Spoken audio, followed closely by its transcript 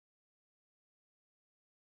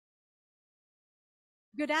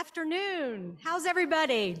Good afternoon. How's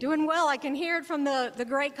everybody? Doing well. I can hear it from the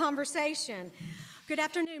great conversation. Good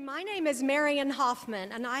afternoon. My name is Marion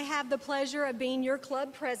Hoffman, and I have the pleasure of being your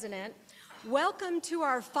club president. Welcome to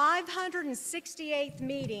our 568th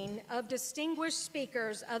meeting of distinguished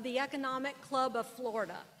speakers of the Economic Club of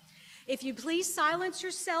Florida. If you please silence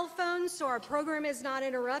your cell phones so our program is not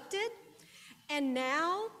interrupted. And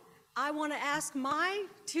now, I want to ask my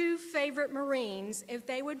two favorite Marines if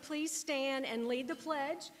they would please stand and lead the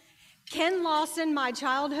pledge. Ken Lawson, my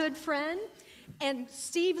childhood friend, and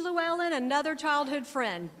Steve Llewellyn, another childhood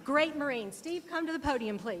friend. Great Marine. Steve, come to the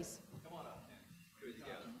podium, please. Come on up, Ken. Do it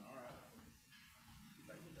together. All right.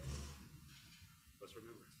 Let's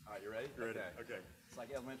remember. All right, you ready? Ready. Okay. Okay. It's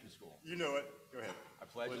like elementary school. You know it. Go ahead. I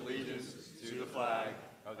pledge allegiance to the flag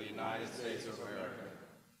of the United States of America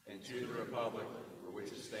and to the republic for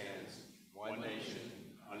which it stands, one nation,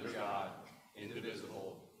 under God,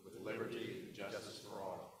 indivisible, with liberty and justice for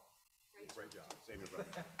all. Great job. Same here, brother.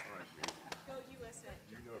 All right. Go USA.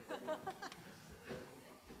 You know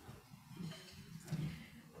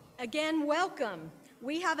it. Again, welcome.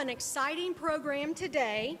 We have an exciting program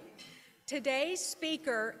today. Today's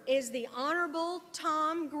speaker is the Honorable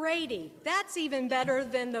Tom Grady. That's even better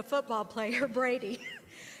than the football player Brady,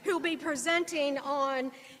 who'll be presenting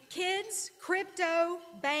on kids, crypto,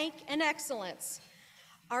 bank, and excellence.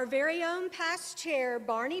 Our very own past chair,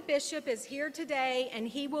 Barney Bishop, is here today, and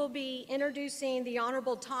he will be introducing the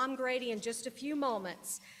Honorable Tom Grady in just a few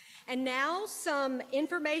moments. And now some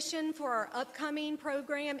information for our upcoming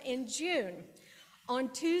program in June. On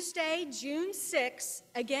Tuesday, June 6th,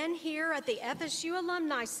 again here at the FSU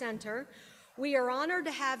Alumni Center, we are honored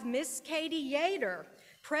to have Miss Katie Yater,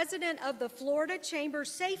 President of the Florida Chamber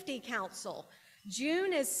Safety Council.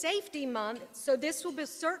 June is Safety Month, so this will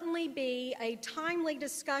certainly be a timely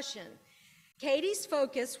discussion. Katie's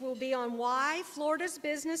focus will be on why Florida's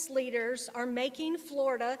business leaders are making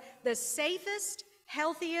Florida the safest,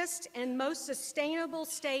 healthiest, and most sustainable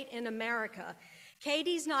state in America.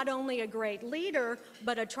 Katie's not only a great leader,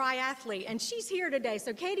 but a triathlete, and she's here today.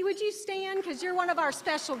 So Katie, would you stand, because you're one of our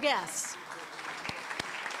special guests.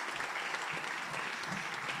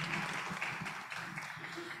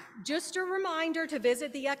 Just a reminder to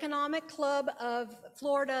visit the Economic Club of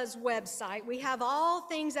Florida's website. We have all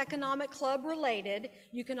things Economic Club related.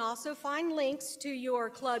 You can also find links to your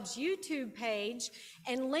club's YouTube page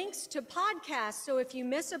and links to podcasts. So if you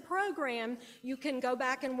miss a program, you can go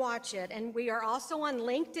back and watch it. And we are also on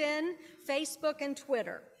LinkedIn, Facebook, and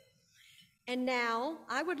Twitter. And now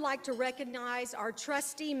I would like to recognize our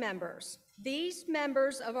trustee members. These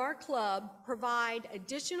members of our club provide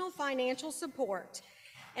additional financial support.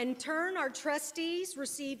 In turn, our trustees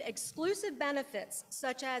receive exclusive benefits,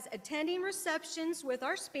 such as attending receptions with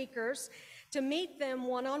our speakers to meet them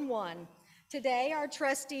one-on-one. Today, our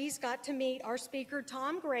trustees got to meet our speaker,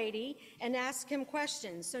 Tom Grady, and ask him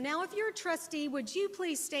questions. So now, if you're a trustee, would you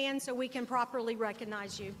please stand so we can properly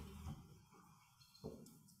recognize you?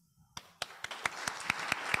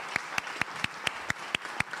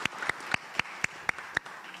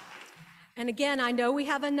 And again, I know we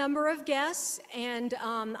have a number of guests, and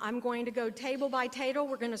I'm going to go table by table.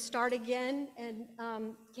 We're going to start again. And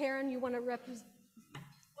Karen, you want to represent?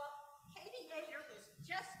 Well, Katie Yater was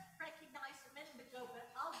just recognized a minute ago, but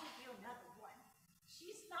I'll give you another one.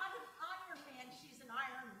 She's not an Iron Man, she's an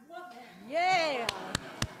Iron Woman. Yeah.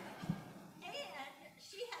 And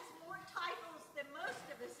she has more titles than most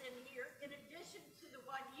of us in here. In addition to the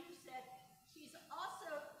one you said, she's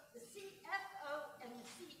also the CFO and the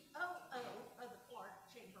COO of the Florida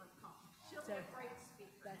Chamber of Commerce. She'll be a great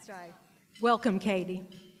speaker. That's right. Welcome, Katie.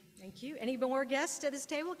 Thank you. Any more guests at this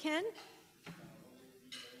table? Ken?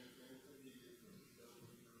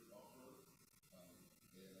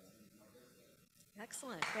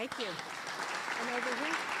 Excellent. Thank you. And over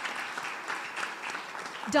here.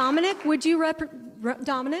 Dominic, would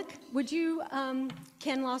you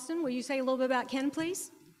Ken Lawson, will you say a little bit about Ken,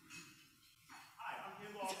 please? Hi, I'm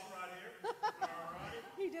Ken Lawson right here. All right.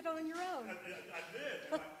 You did it on your own. I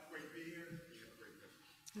did. Great to be here.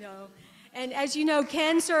 No. And as you know,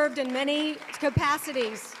 Ken served in many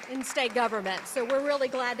capacities in state government, so we're really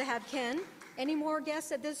glad to have Ken. Any more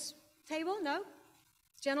guests at this table? No?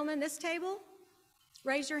 Gentlemen, this table?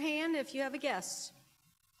 Raise your hand if you have a guest.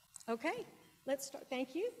 Okay, let's start.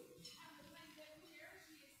 Thank you.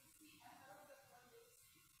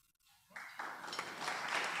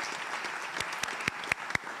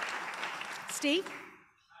 Steve?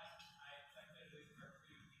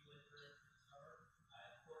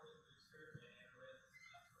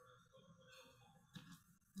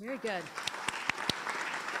 Very good.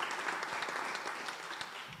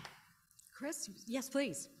 Chris? Travis? Yes,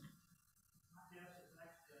 please.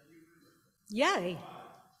 Yay.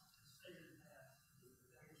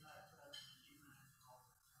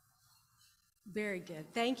 Very good.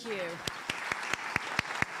 Thank you.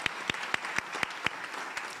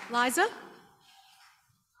 Liza?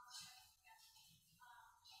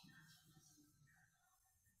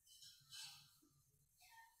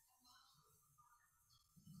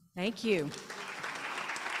 Thank you.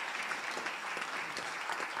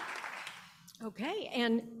 Okay,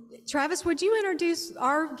 and Travis, would you introduce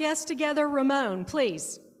our guest together, Ramon,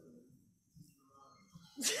 please?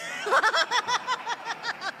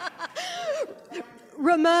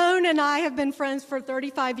 Ramon and I have been friends for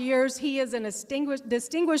 35 years. He is an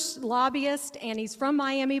distinguished lobbyist, and he's from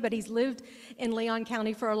Miami, but he's lived in Leon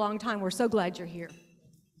County for a long time. We're so glad you're here.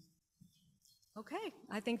 Okay,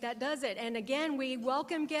 I think that does it. And again, we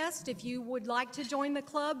welcome guests. If you would like to join the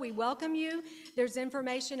club, we welcome you. There's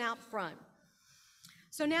information out front.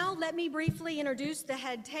 So now let me briefly introduce the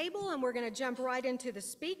head table, and we're going to jump right into the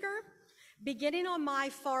speaker. Beginning on my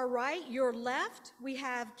far right, your left, we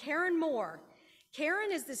have Karen Moore.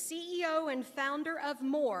 Karen is the CEO and founder of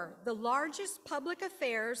Moore, the largest public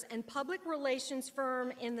affairs and public relations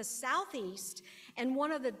firm in the Southeast and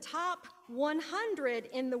one of the top 100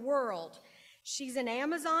 in the world. She's an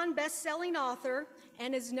Amazon best-selling author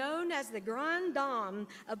and is known as the Grande Dame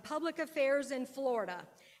of Public Affairs in Florida.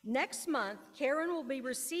 Next month, Karen will be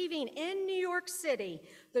receiving in New York City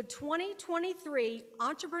the 2023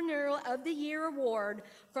 Entrepreneur of the Year Award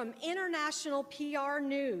from International PR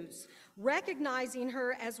News, recognizing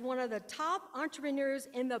her as one of the top entrepreneurs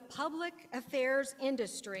in the public affairs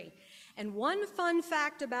industry. And one fun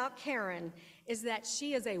fact about Karen is that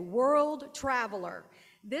she is a world traveler.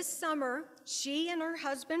 This summer, she and her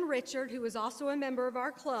husband, Richard, who is also a member of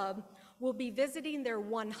our club, will be visiting their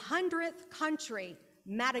 100th country,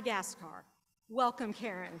 Madagascar. Welcome,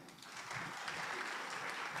 Karen.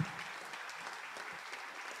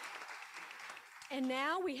 And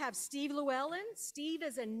now we have Steve Llewellyn. Steve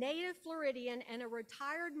is a native Floridian and a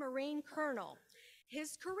retired Marine colonel.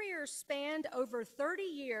 His career spanned over 30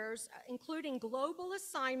 years, including global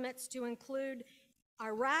assignments to include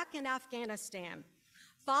Iraq and Afghanistan.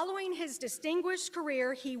 Following his distinguished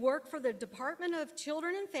career, he worked for the Department of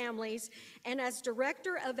Children and Families and as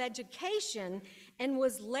Director of Education, and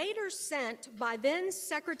was later sent by then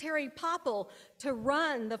Secretary Popple to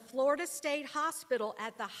run the Florida State Hospital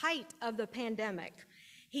at the height of the pandemic.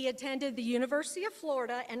 He attended the University of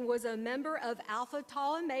Florida and was a member of Alpha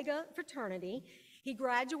Tau Omega fraternity. He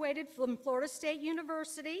graduated from Florida State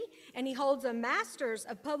University, and he holds a Master's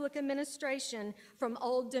of Public Administration from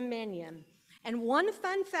Old Dominion. And one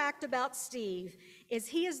fun fact about Steve is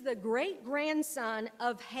he is the great-grandson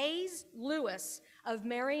of Hayes Lewis of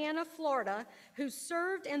Marianna, Florida, who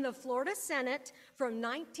served in the Florida Senate from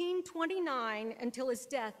 1929 until his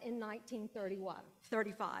death in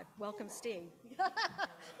 1935. Welcome, Steve.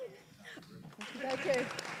 Thank you.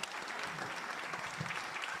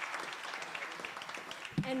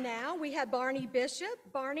 And now we have Barney Bishop.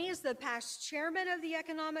 Barney is the past chairman of the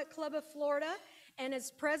Economic Club of Florida and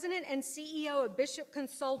is president and CEO of Bishop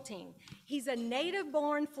Consulting. He's a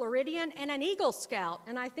native-born Floridian and an Eagle Scout,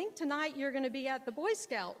 and I think tonight you're going to be at the Boy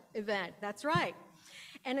Scout event. That's right.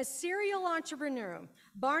 And a serial entrepreneur.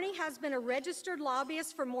 Barney has been a registered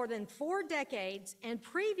lobbyist for more than 4 decades and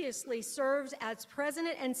previously served as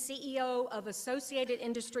president and CEO of Associated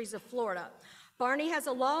Industries of Florida. Barney has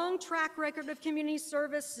a long track record of community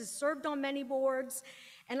service, has served on many boards,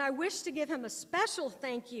 and I wish to give him a special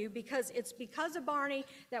thank you because it's because of Barney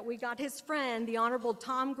that we got his friend, the Honorable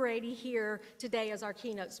Tom Grady, here today as our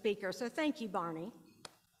keynote speaker. So thank you, Barney.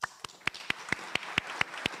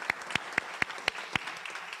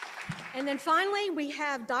 And then finally, we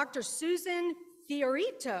have Dr. Susan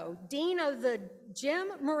Fiorito, Dean of the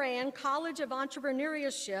Jim Moran College of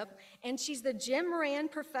Entrepreneurship, and she's the Jim Moran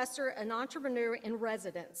Professor and Entrepreneur in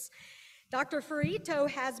Residence. Dr. Fiorito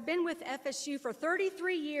has been with FSU for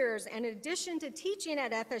 33 years, and in addition to teaching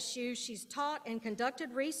at FSU, she's taught and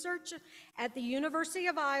conducted research at the University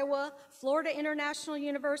of Iowa, Florida International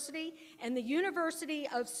University, and the University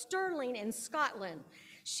of Stirling in Scotland.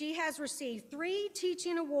 She has received 3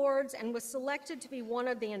 teaching awards and was selected to be one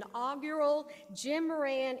of the inaugural Jim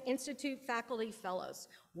Moran Institute Faculty Fellows.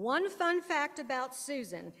 One fun fact about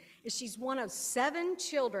Susan is she's one of 7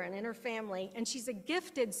 children in her family, and she's a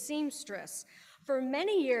gifted seamstress. For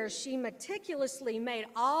many years, she meticulously made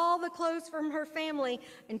all the clothes from her family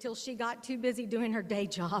until she got too busy doing her day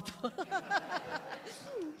job.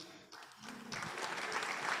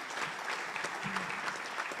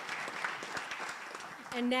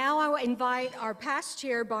 And now I will invite our past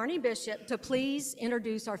chair, Barney Bishop, to please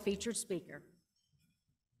introduce our featured speaker.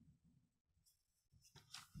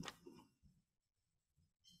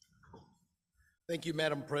 Thank you,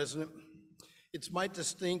 Madam President. It's my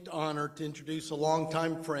distinct honor to introduce a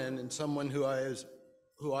longtime friend and someone who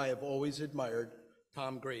I have always admired,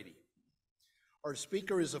 Tom Grady. Our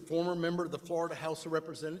speaker is a former member of the Florida House of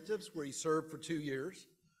Representatives, where he served for 2 years,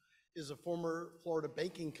 is a former Florida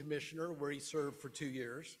Banking Commissioner, where he served for 2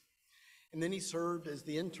 years, and then he served as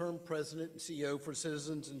the interim president and CEO for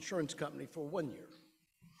Citizens Insurance Company for 1 year.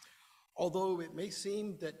 Although it may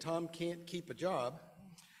seem that Tom can't keep a job,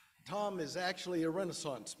 Tom is actually a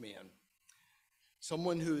Renaissance man,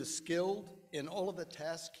 someone who is skilled in all of the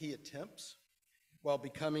tasks he attempts while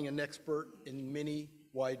becoming an expert in many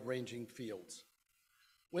wide-ranging fields.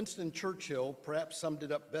 Winston Churchill perhaps summed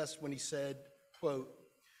it up best when he said, quote,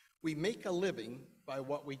 "We make a living by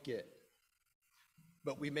what we get,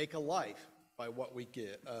 but we make a life by what we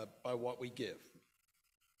give. Let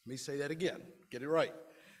me say that again, get it right.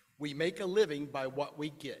 We make a living by what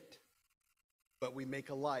we get, but we make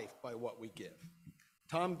a life by what we give."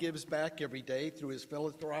 Tom gives back every day through his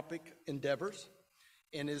philanthropic endeavors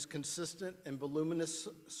and his consistent and voluminous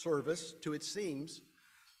service to, it seems,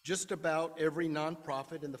 just about every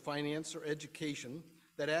nonprofit in the finance or education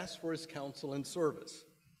that asks for his counsel and service.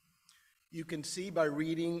 You can see by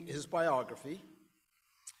reading his biography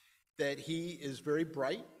that he is very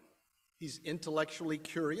bright, he's intellectually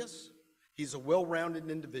curious, he's a well-rounded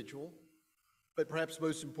individual, but perhaps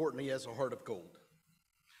most importantly, he has a heart of gold.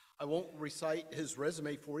 I won't recite his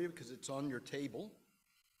resume for you because it's on your table,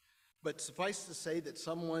 but suffice to say that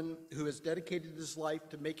someone who has dedicated his life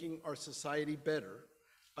to making our society better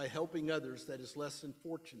by helping others that is less than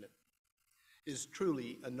fortunate is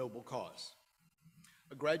truly a noble cause.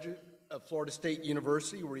 A graduate of Florida State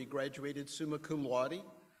University, where he graduated summa cum laude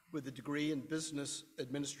with a degree in business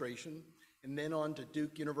administration, and then on to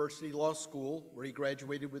Duke University Law School, where he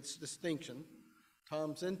graduated with distinction,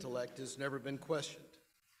 Tom's intellect has never been questioned.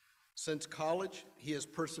 Since college, he has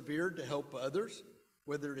persevered to help others,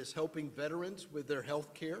 whether it is helping veterans with their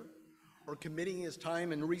health care or committing his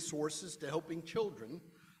time and resources to helping children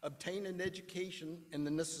obtain an education and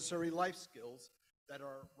the necessary life skills that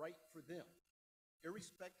are right for them,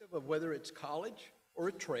 irrespective of whether it's college or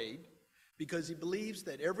a trade, because he believes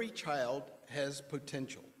that every child has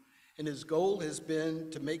potential, and his goal has been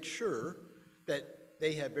to make sure that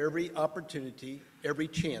they have every opportunity, every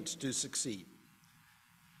chance to succeed.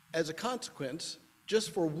 As a consequence, just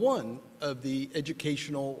for one of the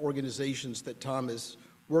educational organizations that Tom has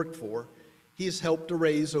worked for, he has helped to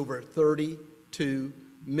raise over $32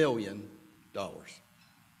 million,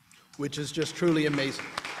 which is just truly amazing.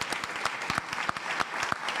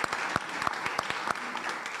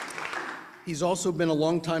 He's also been a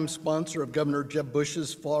longtime sponsor of Governor Jeb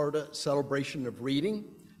Bush's Florida Celebration of Reading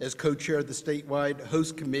as co-chair of the statewide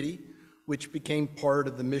host committee, which became part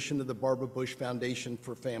of the mission of the Barbara Bush Foundation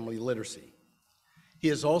for Family Literacy. He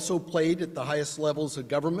has also played at the highest levels of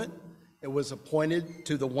government and was appointed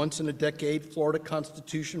to the once-in-a-decade Florida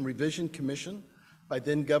Constitution Revision Commission by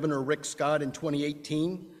then-Governor Rick Scott in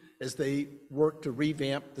 2018 as they worked to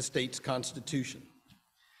revamp the state's constitution.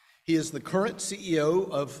 He is the current CEO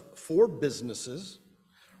of 4 businesses,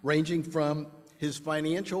 ranging from his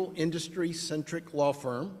financial industry-centric law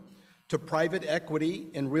firm to private equity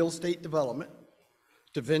and real estate development,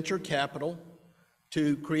 to venture capital,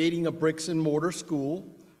 to creating a bricks-and-mortar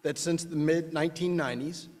school that since the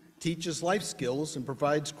mid-1990s teaches life skills and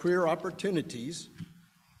provides career opportunities,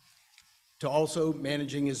 to also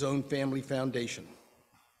managing his own family foundation.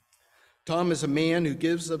 Tom is a man who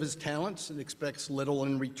gives of his talents and expects little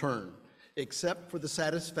in return, except for the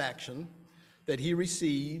satisfaction that he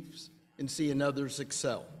receives in seeing others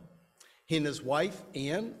excel. He and his wife,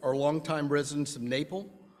 Ann, are longtime residents of Naples,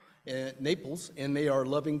 and they are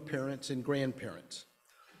loving parents and grandparents.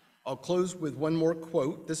 I'll close with one more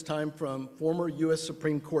quote, this time from former U.S.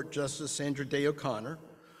 Supreme Court Justice Sandra Day O'Connor,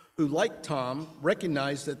 who, like Tom,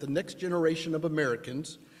 recognized that the next generation of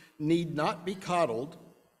Americans need not be coddled,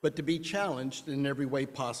 but to be challenged in every way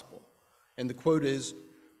possible. And the quote is,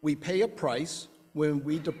 "We pay a price when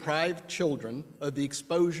we deprive children of the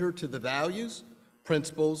exposure to the values,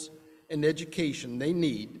 principles, and education they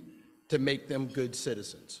need to make them good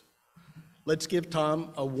citizens." Let's give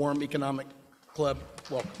Tom a warm Economic Club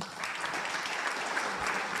welcome.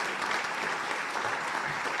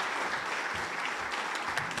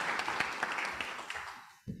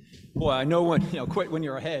 Boy, I know when, quit when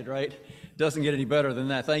you're ahead, right? doesn't get any better than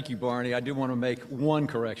that. Thank you, Barney. I do want to make one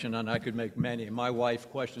correction, and I could make many. My wife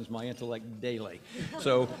questions my intellect daily.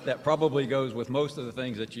 So that probably goes with most of the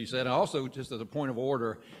things that you said. And also, just as a point of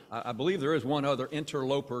order, I believe there is one other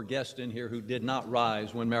interloper guest in here who did not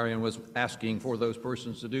rise when Marion was asking for those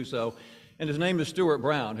persons to do so. And his name is Stuart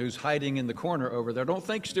Brown, who's hiding in the corner over there. Don't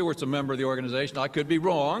think Stuart's a member of the organization. I could be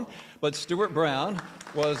wrong, but Stuart Brown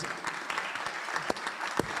was...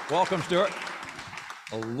 Welcome, Stuart.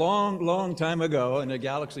 A long, long time ago in a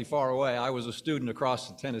galaxy far away, I was a student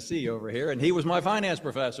across Tennessee over here, and he was my finance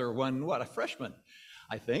professor when, a freshman,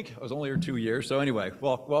 I think. I was only here 2 years. So anyway,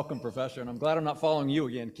 welcome, Professor, and I'm glad I'm not following you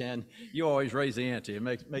again, Ken. You always raise the ante. It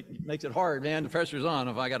makes it hard, man. The pressure's on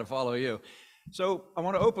if I got to follow you. So I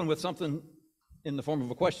want to open with something in the form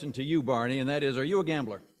of a question to you, Barney, and that is, are you a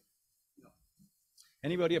gambler? No.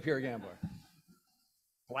 Anybody up here a gambler?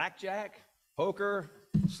 Blackjack? Poker?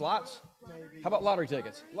 Slots? Maybe. How about lottery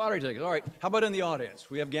tickets? Lottery tickets, all right. How about in the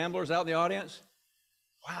audience? We have gamblers out in the audience?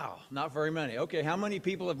 Wow, not very many. Okay, how many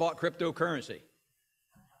people have bought cryptocurrency?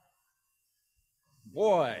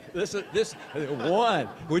 Boy, this one.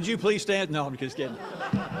 Would you please stand? No, I'm just kidding.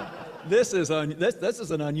 This is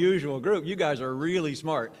an unusual group. You guys are really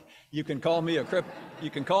smart. You can call me a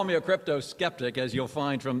crypto skeptic, as you'll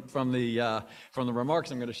find from the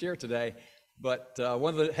remarks I'm going to share today. But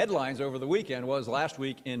one of the headlines over the weekend was last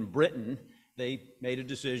week in Britain, they made a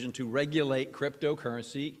decision to regulate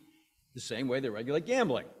cryptocurrency the same way they regulate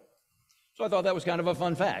gambling. So I thought that was kind of a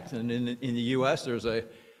fun fact. And in the US, there's a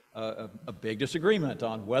big disagreement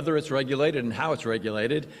on whether it's regulated and how it's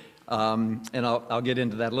regulated. And I'll get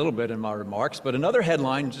into that a little bit in my remarks. But another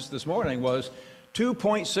headline just this morning was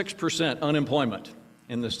 2.6% unemployment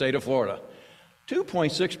in the state of Florida.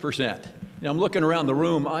 2.6%. I'm looking around the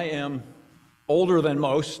room. I am older than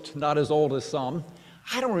most, not as old as some.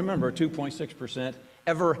 I don't remember 2.6%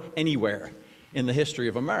 ever anywhere in the history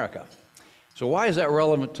of America. So why is that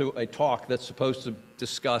relevant to a talk that's supposed to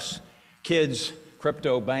discuss kids,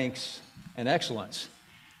 crypto, banks, and excellence?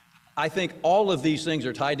 I think all of these things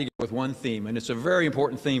are tied together with one theme, and it's a very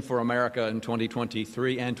important theme for America in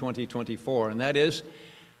 2023 and 2024, and that is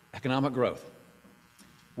economic growth.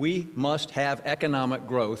 We must have economic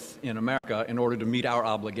growth in America in order to meet our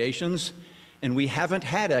obligations, and we haven't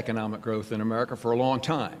had economic growth in America for a long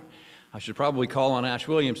time. I should probably call on Ash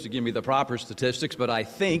Williams to give me the proper statistics, but I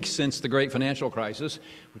think since the great financial crisis,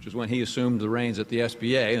 which is when he assumed the reins at the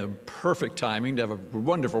SBA, perfect timing to have a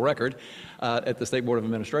wonderful record at the State Board of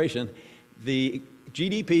Administration, the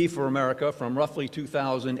GDP for America from roughly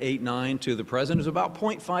 2008-9 to the present is about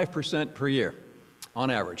 0.5% per year,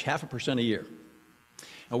 on average, 0.5% a year.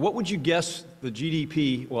 Now, what would you guess the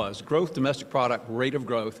GDP was, growth, domestic product, rate of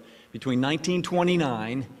growth, between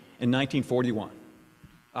 1929 and 1941?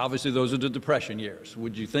 Obviously, those are the Depression years.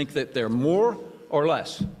 Would you think that they're more or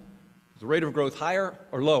less? The rate of growth higher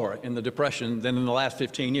or lower in the Depression than in the last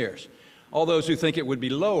 15 years? All those who think it would be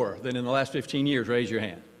lower than in the last 15 years, raise your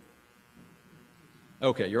hand.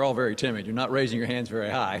 Okay, you're all very timid. You're not raising your hands very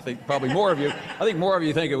high. I think probably more of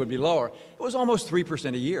you think it would be lower. It was almost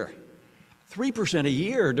 3% a year. 3% a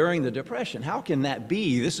year during the Depression. How can that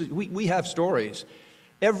be? We have stories.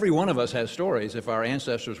 Every one of us has stories if our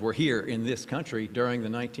ancestors were here in this country during the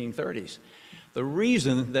 1930s. The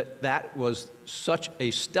reason that was such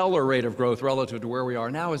a stellar rate of growth relative to where we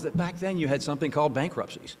are now is that back then you had something called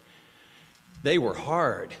bankruptcies. They were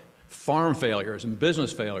hard. Farm failures and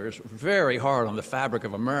business failures, very hard on the fabric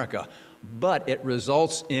of America, but it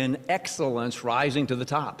results in excellence rising to the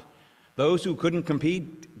top. Those who couldn't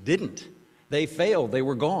compete didn't. They failed, they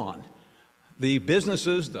were gone. The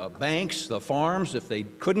businesses, the banks, the farms, if they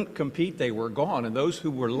couldn't compete, they were gone. And those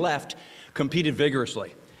who were left competed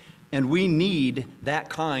vigorously. And we need that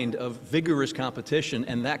kind of vigorous competition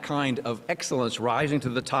and that kind of excellence rising to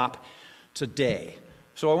the top today.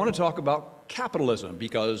 So I want to talk about capitalism,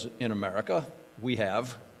 because in America, we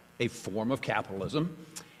have a form of capitalism.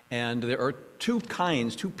 And there are two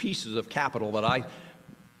pieces of capital that I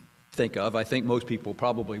think of. I think most people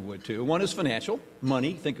probably would too. One is financial,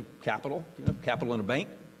 money. Think of capital, capital in a bank,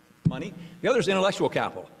 money. The other is intellectual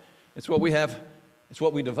capital. It's what we have, it's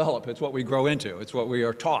what we develop, it's what we grow into, it's what we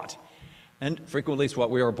are taught. And frequently it's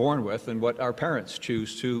what we are born with and what our parents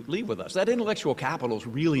choose to leave with us. That intellectual capital is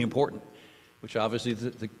really important, which obviously is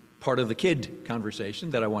the part of the kid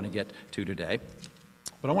conversation that I want to get to today.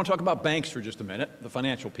 But I want to talk about banks for just a minute, the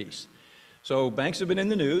financial piece. So banks have been in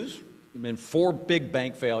the news. There have been 4 big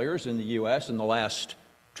bank failures in the U.S. in the last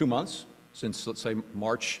 2 months, since, let's say,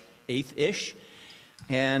 March 8th-ish.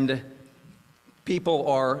 And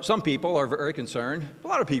Some people are very concerned, a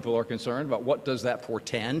lot of people are concerned about what does that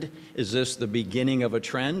portend? Is this the beginning of a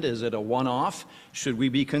trend? Is it a one-off? Should we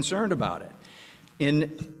be concerned about it? In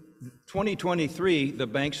 2023, the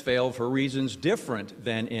banks failed for reasons different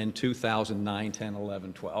than in 2009, 10,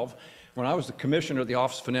 11, 12. When I was the commissioner of the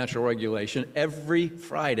Office of Financial Regulation, every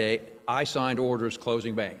Friday I signed orders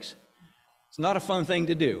closing banks. It's not a fun thing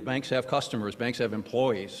to do. Banks have customers, banks have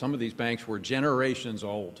employees. Some of these banks were generations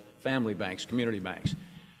old, family banks, community banks.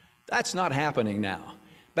 That's not happening now.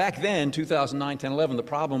 Back then, 2009, 10, 11, the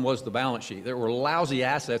problem was the balance sheet. There were lousy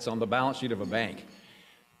assets on the balance sheet of a bank.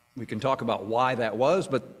 We can talk about why that was,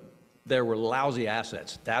 but there were lousy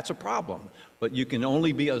assets. That's a problem. But you can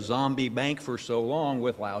only be a zombie bank for so long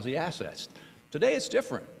with lousy assets. Today it's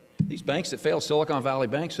different. These banks that failed, Silicon Valley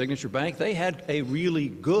Bank, Signature Bank, they had a really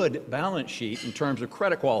good balance sheet in terms of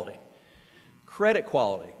credit quality. Credit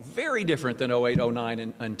quality, very different than 08,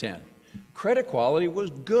 09, and 10. Credit quality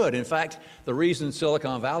was good. In fact, the reason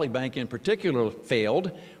Silicon Valley Bank in particular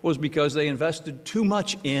failed was because they invested too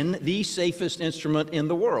much in the safest instrument in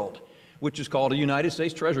the world, which is called a United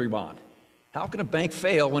States Treasury bond. How can a bank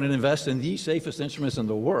fail when it invests in the safest instruments in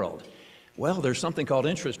the world? Well, there's something called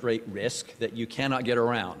interest rate risk that you cannot get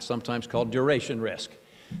around, sometimes called duration risk.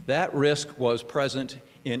 That risk was present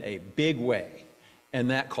in a big way, and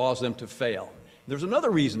that caused them to fail. There's another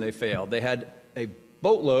reason they failed. They had a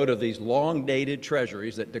boatload of these long-dated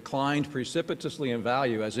treasuries that declined precipitously in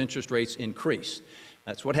value as interest rates increase.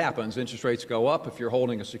 That's what happens. Interest rates go up. If you're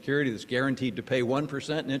holding a security that's guaranteed to pay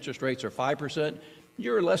 1% and interest rates are 5%,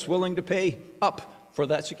 you're less willing to pay up for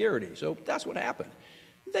that security. So that's what happened.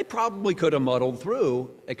 They probably could have muddled through,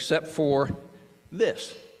 except for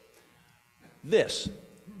this.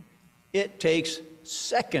 It takes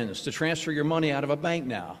seconds to transfer your money out of a bank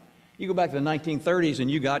now. You go back to the 1930s and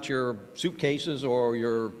you got your suitcases or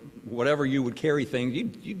your whatever you would carry things,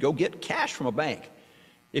 you'd go get cash from a bank,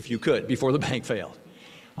 if you could, before the bank failed.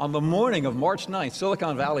 On the morning of March 9th,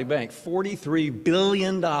 Silicon Valley Bank, $43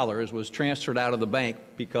 billion was transferred out of the bank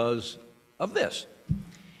because of this.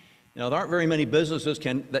 Now, there aren't very many businesses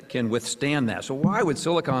that can withstand that. So why would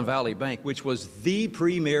Silicon Valley Bank, which was the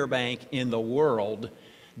premier bank in the world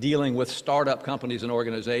dealing with startup companies and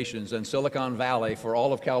organizations, and Silicon Valley, for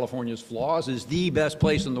all of California's flaws, is the best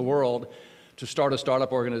place in the world to start a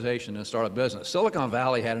startup organization and start a business. Silicon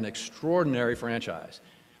Valley had an extraordinary franchise,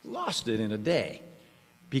 lost it in a day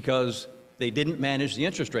because they didn't manage the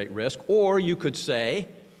interest rate risk, or you could say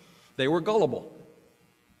they were gullible.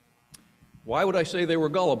 Why would I say they were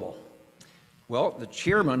gullible? Well, the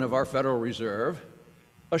chairman of our Federal Reserve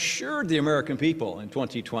assured the American people in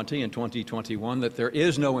 2020 and 2021 that there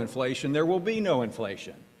is no inflation, there will be no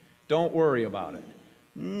inflation. Don't worry about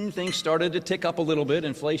it. Things started to tick up a little bit,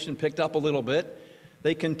 inflation picked up a little bit.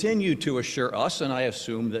 They continued to assure us, and I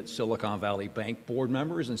assume that Silicon Valley Bank board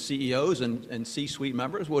members and CEOs and C-suite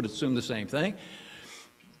members would assume the same thing.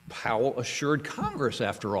 Powell assured Congress,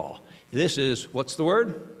 after all. This is, what's the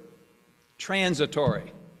word?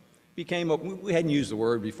 Transitory. We hadn't used the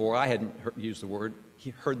word before. I hadn't used the word.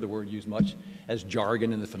 Heard the word used much as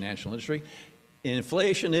jargon in the financial industry.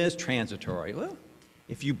 Inflation is transitory. Well,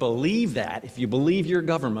 if you believe that, if you believe your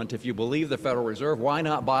government, if you believe the Federal Reserve, why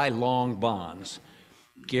not buy long bonds,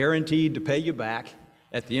 guaranteed to pay you back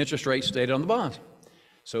at the interest rate stated on the bonds?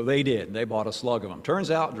 So they did. They bought a slug of them. Turns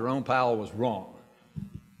out Jerome Powell was wrong.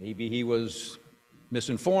 Maybe he was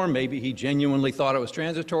misinformed. Maybe he genuinely thought it was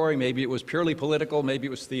transitory. Maybe it was purely political. Maybe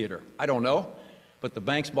it was theater. I don't know. But the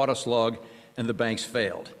banks bought a slug and the banks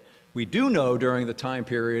failed. We do know during the time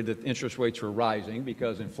period that interest rates were rising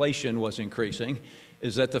because inflation was increasing,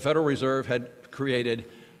 is that the Federal Reserve had created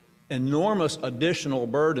enormous additional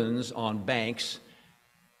burdens on banks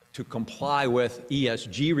to comply with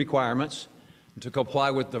ESG requirements, to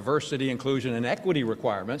comply with diversity, inclusion, and equity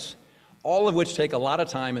requirements, all of which take a lot of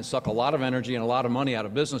time and suck a lot of energy and a lot of money out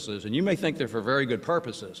of businesses. And you may think they're for very good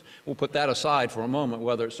purposes. We'll put that aside for a moment,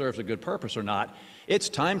 whether it serves a good purpose or not. It's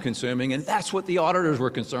time consuming, and that's what the auditors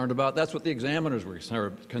were concerned about. That's what the examiners were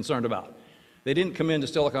concerned about. They didn't come into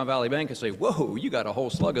Silicon Valley Bank and say, whoa, you got a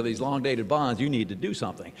whole slug of these long-dated bonds, you need to do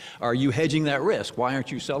something. Are you hedging that risk? Why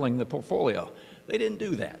aren't you selling the portfolio? They didn't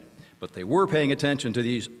do that, but they were paying attention to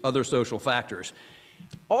these other social factors.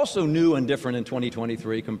 Also new and different in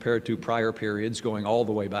 2023 compared to prior periods going all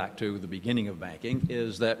the way back to the beginning of banking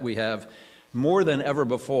is that we have more than ever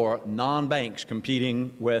before non-banks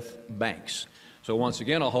competing with banks. So once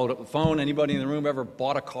again, I'll hold up the phone. Anybody in the room ever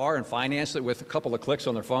bought a car and financed it with a couple of clicks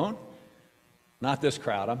on their phone? Not this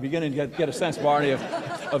crowd. I'm beginning to get a sense, Barney,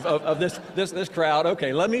 of of this crowd.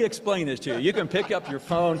 Okay, let me explain this to you. You can pick up your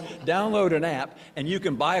phone, download an app, and you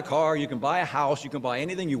can buy a car, you can buy a house, you can buy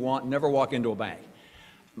anything you want, never walk into a bank.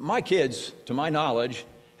 My kids, to my knowledge,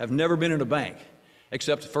 have never been in a bank,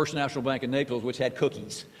 except First National Bank in Naples, which had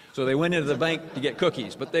cookies. So they went into the bank to get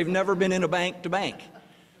cookies, but they've never been in a bank to bank.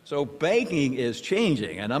 So banking is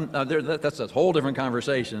changing, and that's a whole different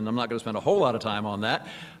conversation, and I'm not going to spend a whole lot of time on that,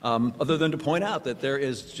 other than to point out that there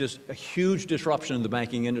is just a huge disruption in the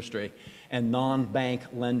banking industry, and non-bank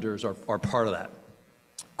lenders are part of that.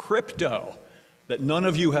 Crypto, that none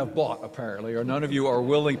of you have bought, apparently, or none of you are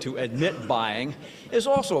willing to admit buying, is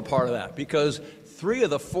also a part of that, because 3 of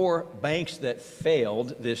the 4 banks that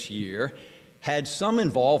failed this year had some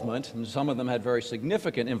involvement, and some of them had very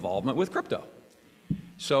significant involvement with crypto.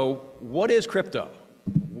 So what is crypto?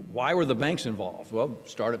 Why were the banks involved? Well,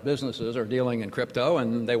 startup businesses are dealing in crypto,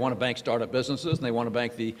 and they want to bank startup businesses, and they want to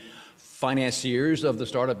bank the financiers of the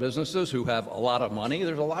startup businesses who have a lot of money.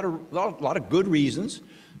 There's a lot of good reasons.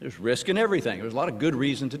 There's risk in everything. There's a lot of good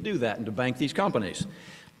reason to do that and to bank these companies.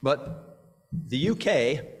 But the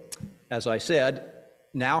UK, as I said,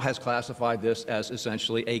 now has classified this as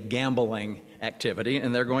essentially a gambling activity,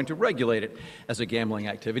 and they're going to regulate it as a gambling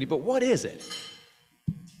activity. But what is it?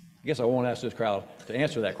 I guess I won't ask this crowd to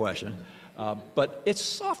answer that question, but it's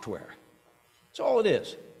software. That's all it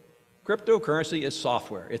is. Cryptocurrency is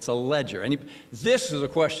software. It's a ledger. And this is a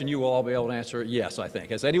question you will all be able to answer yes, I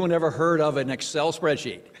think. Has anyone ever heard of an Excel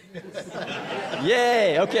spreadsheet?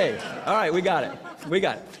 Yay, okay. All right, we got it. We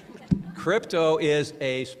got it. Crypto is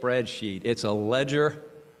a spreadsheet. It's a ledger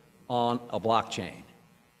on a blockchain.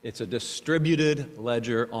 It's a distributed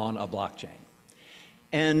ledger on a blockchain.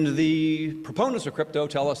 And the proponents of crypto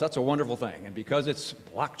tell us that's a wonderful thing. And because it's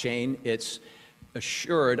blockchain, it's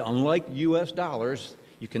assured, unlike US dollars,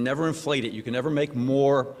 you can never inflate it. You can never make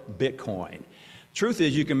more Bitcoin. Truth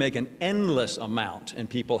is, you can make an endless amount, and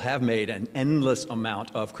people have made an endless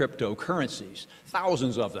amount of cryptocurrencies,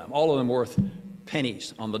 thousands of them, all of them worth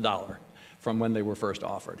pennies on the dollar from when they were first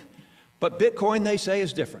offered. But Bitcoin, they say,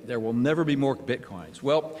 is different. There will never be more Bitcoins.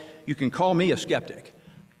 Well, you can call me a skeptic.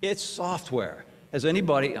 It's software. Has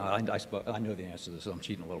anybody, I know the answer to this, so I'm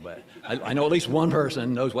cheating a little bit. I know at least one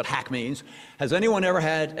person knows what hack means. Has anyone ever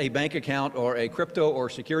had a bank account or a crypto or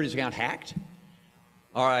securities account hacked?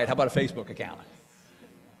 All right, how about a Facebook account?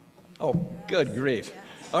 Oh, good grief.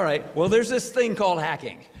 All right, well, there's this thing called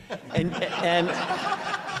hacking. And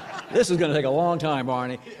this is going to take a long time,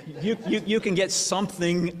 Barney. You can get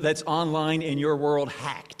something that's online in your world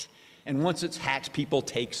hacked. And once it's hacked, people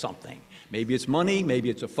take something. Maybe it's money, maybe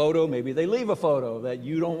it's a photo, maybe they leave a photo that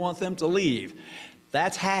you don't want them to leave.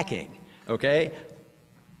 That's hacking, okay?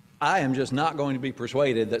 I am just not going to be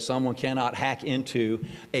persuaded that someone cannot hack into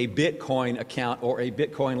a Bitcoin account or a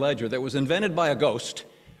Bitcoin ledger that was invented by a ghost.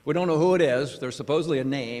 We don't know who it is. There's supposedly a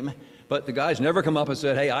name, but the guy's never come up and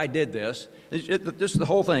said, hey, I did this. The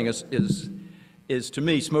whole thing is to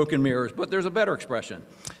me, smoke and mirrors, but there's a better expression.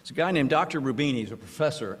 It's a guy named Dr. Rubini. He's a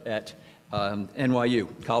professor at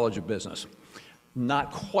NYU, College of Business.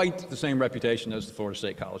 Not quite the same reputation as the Florida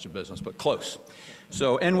State College of Business, but close.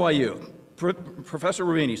 So NYU, Professor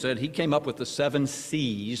Rubini said he came up with the 7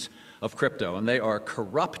 C's of crypto, and they are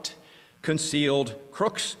corrupt, concealed,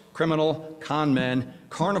 crooks, criminal, con men,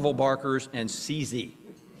 carnival barkers, and CZ.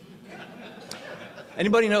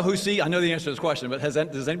 Anybody know who I know the answer to this question, but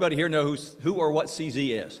does anybody here know who or what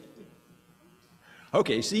CZ is?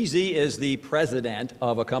 Okay, CZ is the president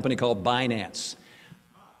of a company called Binance.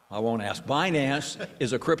 I won't ask. Binance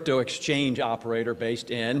is a crypto exchange operator based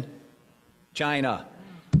in China,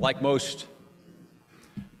 like most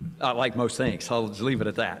things. I'll just leave it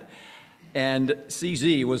at that. And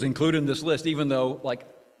CZ was included in this list, even though, like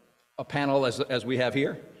a panel as we have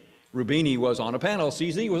here, Rubini was on a panel,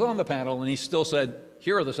 CZ was on the panel, and he still said,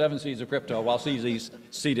 here are the 7 C's of crypto, while CZ's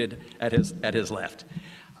seated at his left.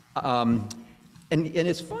 And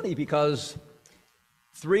it's funny because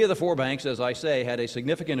 3 of the 4 banks, as I say, had a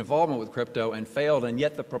significant involvement with crypto and failed, and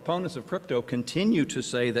yet the proponents of crypto continue to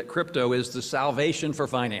say that crypto is the salvation for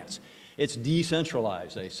finance. It's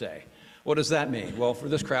decentralized, they say. What does that mean? Well, for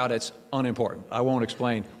this crowd, it's unimportant. I won't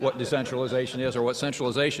explain what decentralization is or what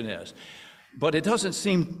centralization is. But it doesn't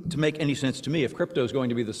seem to make any sense to me if crypto is going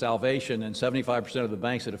to be the salvation and 75% of the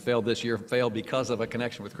banks that have failed this year failed because of a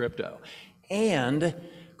connection with crypto. And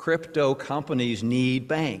crypto companies need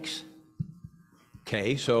banks.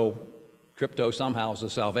 Okay, so crypto somehow is the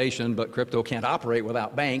salvation, but crypto can't operate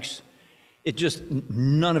without banks.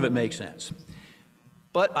 None of it makes sense.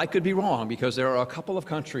 But I could be wrong because there are a couple of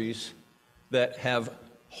countries that have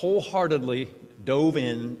wholeheartedly dove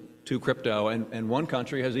into crypto, and one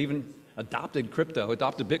country has even adopted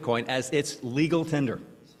Bitcoin as its legal tender.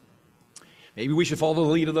 Maybe we should follow the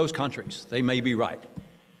lead of those countries. They may be right.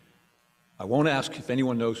 I won't ask if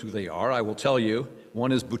anyone knows who they are. I will tell you.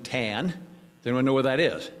 One is Bhutan. Does anyone know where that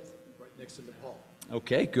is? Right next to Nepal.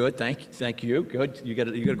 Okay, good. Thank you. Good. You get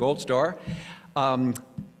a gold star.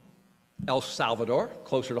 El Salvador,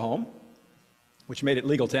 closer to home, which made it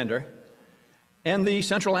legal tender, and the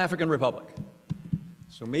Central African Republic.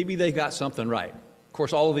 So maybe they got something right. Of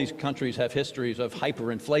course, all of these countries have histories of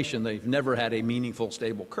hyperinflation. They've never had a meaningful,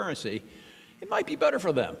 stable currency. It might be better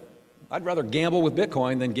for them. I'd rather gamble with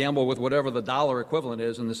Bitcoin than gamble with whatever the dollar equivalent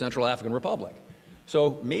is in the Central African Republic.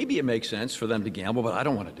 So maybe it makes sense for them to gamble, but I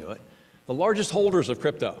don't want to do it. The largest holders of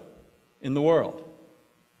crypto in the world: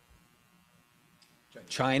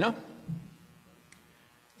 China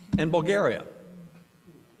and Bulgaria.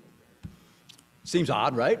 Seems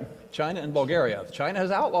odd, right? China and Bulgaria. China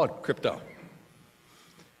has outlawed crypto.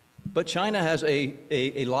 But China has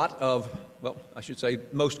a lot of, well, I should say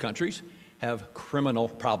most countries have criminal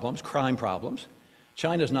problems, crime problems.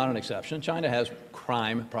 China is not an exception. China has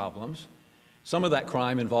crime problems. Some of that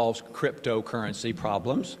crime involves cryptocurrency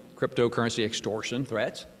problems, cryptocurrency extortion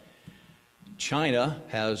threats. China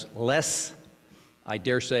has less, I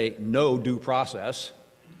dare say, no due process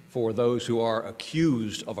for those who are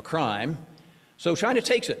accused of a crime. So China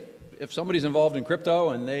takes it. If somebody's involved in crypto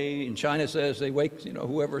and China says they wake,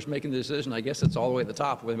 whoever's making the decision, I guess it's all the way at the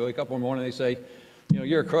top. When they wake up one morning, they say,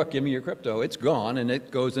 you're a crook, give me your crypto. It's gone, and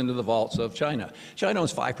it goes into the vaults of China. China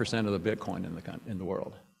owns 5% of the Bitcoin in the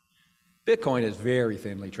world. Bitcoin is very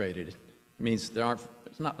thinly traded. It means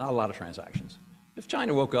it's not a lot of transactions. If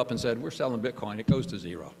China woke up and said, we're selling Bitcoin, it goes to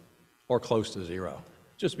zero, or close to zero,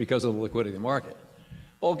 just because of the liquidity of the market.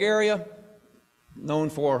 Bulgaria, known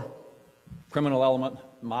for criminal element,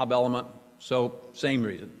 mob element, so same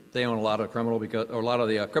reason. They own a lot of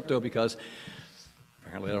the crypto because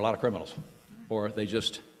apparently there are a lot of criminals, or they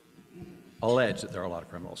just allege that there are a lot of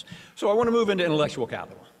criminals. So I want to move into intellectual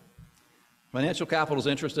capital. Financial capital is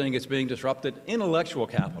interesting. It's being disrupted. Intellectual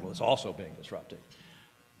capital is also being disrupted.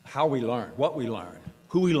 How we learn, what we learn,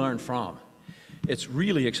 who we learn from. It's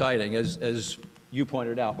really exciting. As you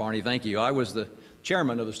pointed out, Barney, thank you. I was the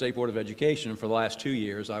chairman of the State Board of Education for the last 2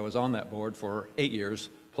 years. I was on that board for 8 years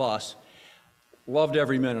plus. Loved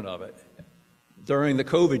every minute of it. During the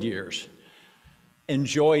COVID years,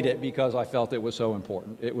 enjoyed it because I felt it was so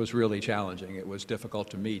important. It was really challenging. It was difficult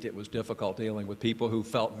to meet. It was difficult dealing with people who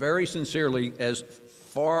felt very sincerely as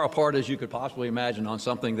far apart as you could possibly imagine on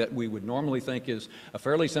something that we would normally think is a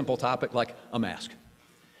fairly simple topic like a mask.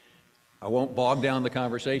 I won't bog down the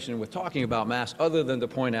conversation with talking about masks other than to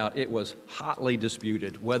point out it was hotly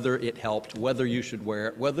disputed whether it helped, whether you should wear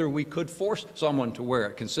it, whether we could force someone to wear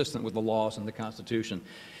it consistent with the laws and the Constitution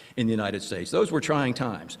in the United States. Those were trying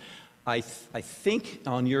times. I think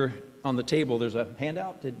on the table there's a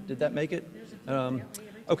handout. Did that make it?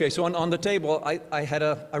 Okay, so on the table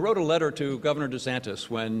I wrote a letter to Governor DeSantis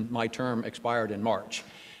when my term expired in March.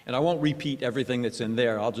 And I won't repeat everything that's in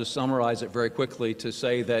there. I'll just summarize it very quickly to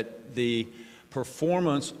say that the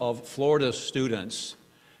performance of Florida's students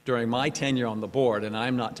during my tenure on the board, and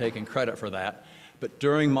I'm not taking credit for that, but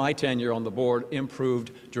during my tenure on the board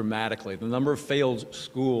improved dramatically. The number of failed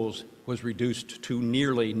schools was reduced to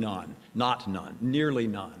nearly none, not none, nearly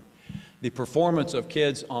none. The performance of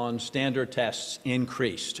kids on standard tests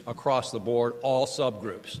increased across the board, all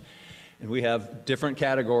subgroups. And we have different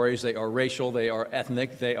categories. They are racial, they are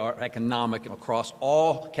ethnic, they are economic. Across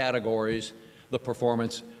all categories, the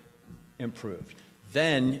performance improved.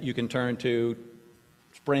 Then you can turn to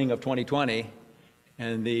spring of 2020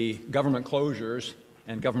 and the government closures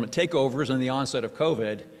and government takeovers and the onset of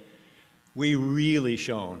COVID. We really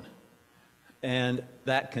shone. And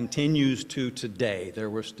that continues to today.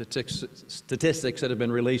 There were statistics that have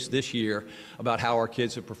been released this year about how our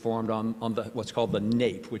kids have performed on what's called the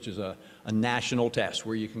NAEP, which is a national test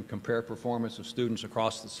where you can compare performance of students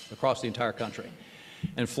across the entire country.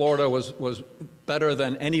 And Florida was better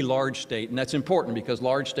than any large state, and that's important because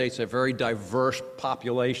large states have very diverse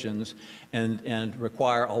populations and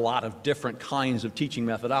require a lot of different kinds of teaching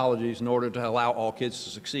methodologies in order to allow all kids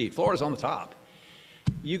to succeed. Florida's on the top.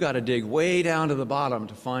 You got to dig way down to the bottom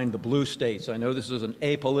to find the blue states. I know this is an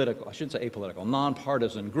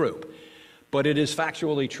nonpartisan group, but it is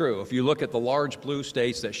factually true. If you look at the large blue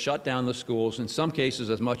states that shut down the schools, in some cases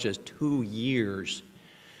as much as 2 years,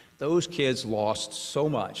 those kids lost so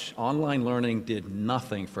much. Online learning did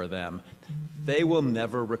nothing for them. They will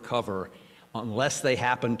never recover unless they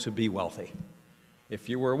happen to be wealthy. If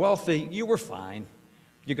you were wealthy, you were fine.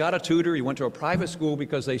 You got a tutor, you went to a private school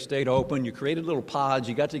because they stayed open, you created little pods,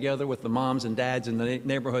 you got together with the moms and dads in the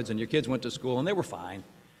neighborhoods, and your kids went to school, and they were fine.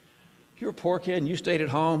 If you're a poor kid and you stayed at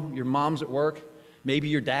home, your mom's at work, maybe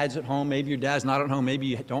your dad's at home, maybe your dad's not at home, maybe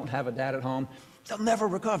you don't have a dad at home, they'll never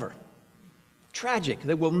recover. Tragic,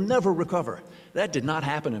 they will never recover. That did not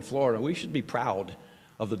happen in Florida. We should be proud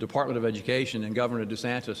of the Department of Education and Governor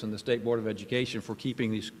DeSantis and the State Board of Education for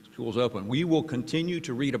keeping these schools open. We will continue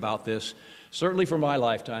to read about this, certainly for my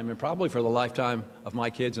lifetime and probably for the lifetime of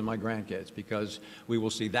my kids and my grandkids, because we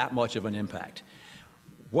will see that much of an impact.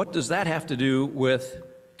 What does that have to do with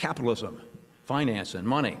capitalism, finance, and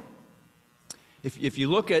money? If you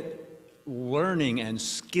look at learning and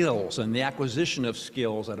skills and the acquisition of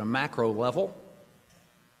skills at a macro level,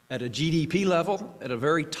 at a GDP level, at a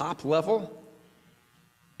very top level,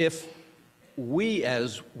 if we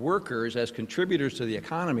as workers, as contributors to the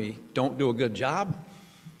economy, don't do a good job,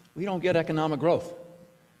 we don't get economic growth.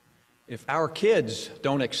 If our kids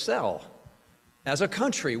don't excel, as a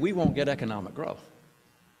country, we won't get economic growth.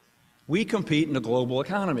 We compete in a global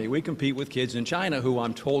economy. We compete with kids in China who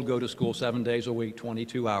I'm told go to school 7 days a week,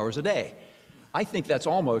 22 hours a day. I think that's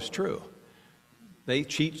almost true. They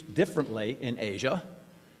teach differently in Asia,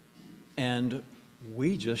 and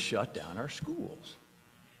we just shut down our schools.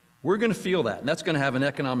 We're going to feel that, and that's going to have an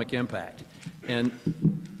economic impact. And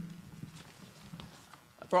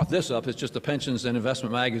I brought this up. It's just the Pensions and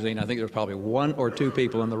Investment magazine. I think there's probably 1 or 2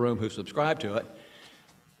 people in the room who subscribe to it.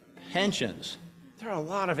 Pensions. There are a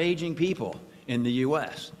lot of aging people in the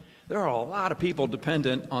U.S. There are a lot of people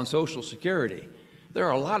dependent on Social Security. There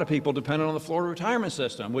are a lot of people dependent on the Florida retirement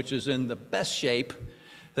system, which is in the best shape,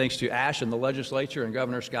 thanks to Ash and the legislature and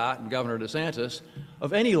Governor Scott and Governor DeSantis,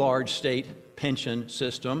 of any large state pension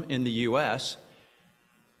system in the U.S.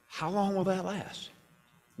 How long will that last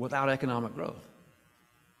without economic growth?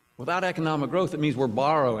 Without economic growth, it means we're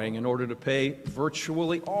borrowing in order to pay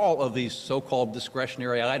virtually all of these so-called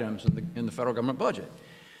discretionary items in the federal government budget.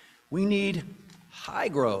 We need high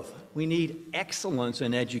growth. We need excellence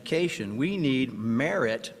in education. We need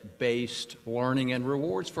merit-based learning and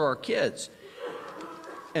rewards for our kids.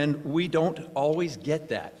 And we don't always get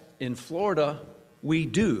that. In Florida, we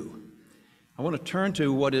do. I want to turn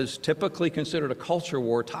to what is typically considered a culture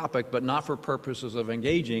war topic, but not for purposes of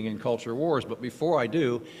engaging in culture wars. But before I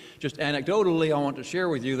do, just anecdotally, I want to share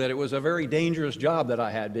with you that it was a very dangerous job that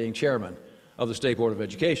I had being chairman of the State Board of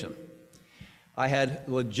Education. I had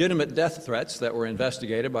legitimate death threats that were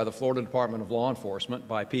investigated by the Florida Department of Law Enforcement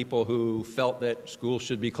by people who felt that schools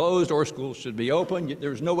should be closed or schools should be open.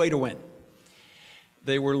 There was no way to win.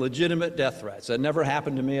 They were legitimate death threats. That never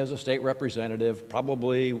happened to me as a state representative,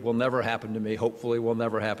 probably will never happen to me, hopefully will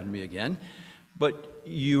never happen to me again. But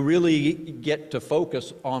you really get to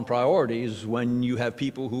focus on priorities when you have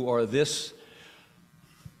people who are this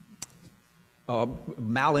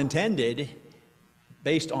malintended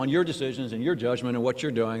based on your decisions and your judgment and what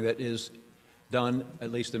you're doing that is done,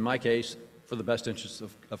 at least in my case, for the best interests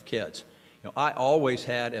of kids. You know, I always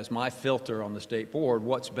had as my filter on the state board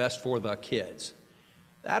what's best for the kids.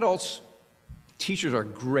 Adults, teachers are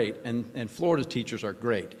great, and Florida's teachers are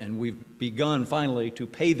great, and we've begun finally to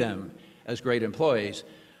pay them as great employees,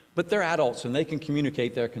 but they're adults and they can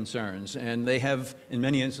communicate their concerns, and they have, in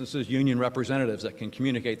many instances, union representatives that can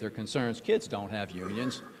communicate their concerns. Kids don't have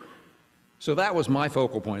unions. So that was my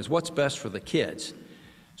focal point, is what's best for the kids.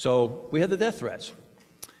 So we had the death threats.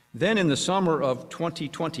 Then in the summer of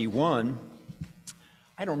 2021,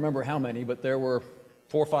 I don't remember how many, but there were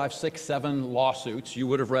 4, 5, 6, 7 lawsuits. You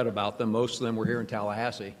would have read about them. Most of them were here in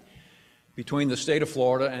Tallahassee, between the state of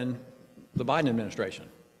Florida and the Biden administration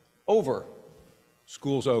over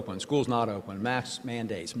schools open, schools not open, mask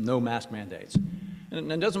mandates, no mask mandates.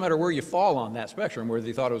 And it doesn't matter where you fall on that spectrum, whether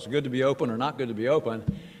you thought it was good to be open or not good to be open.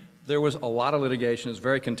 There was a lot of litigation. It's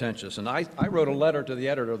very contentious. And I wrote a letter to the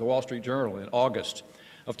editor of the Wall Street Journal in August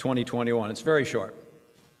of 2021. It's very short.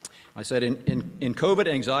 I said, in COVID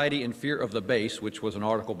Anxiety and Fear of the Base, which was an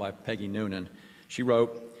article by Peggy Noonan, she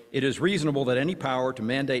wrote, "It is reasonable that any power to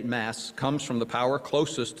mandate masks comes from the power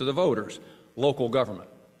closest to the voters, local government.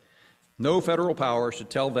 No federal power should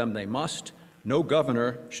tell them they must. No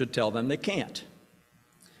governor should tell them they can't."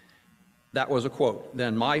 That was a quote.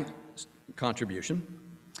 Then my contribution.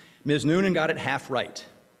 Ms. Noonan got it half right.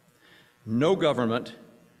 No government,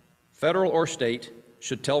 federal or state,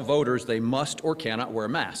 should tell voters they must or cannot wear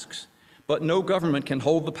masks. But no government can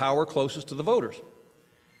hold the power closest to the voters.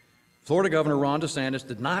 Florida Governor Ron DeSantis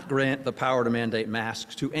did not grant the power to mandate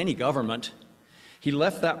masks to any government. He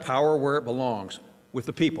left that power where it belongs, with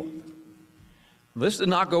the people. This did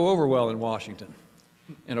not go over well in Washington.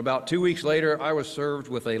 And about 2 weeks later, I was served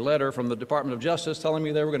with a letter from the Department of Justice telling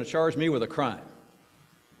me they were going to charge me with a crime.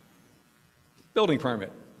 Building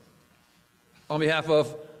permit on behalf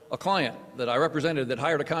of a client that I represented that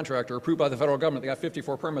hired a contractor approved by the federal government. They got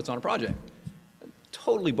 54 permits on a project.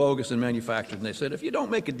 Totally bogus and manufactured. And they said, if you don't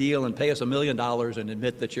make a deal and pay us $1 million and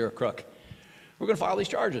admit that you're a crook, we're going to file these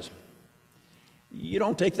charges. You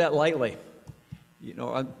don't take that lightly. You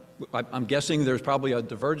know, I'm guessing there's probably a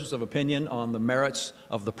divergence of opinion on the merits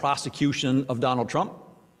of the prosecution of Donald Trump.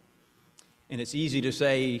 And it's easy to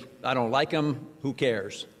say, I don't like him, who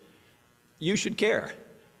cares? You should care.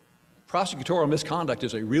 Prosecutorial misconduct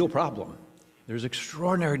is a real problem. There's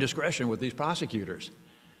extraordinary discretion with these prosecutors.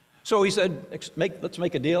 So he said, let's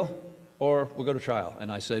make a deal or we'll go to trial.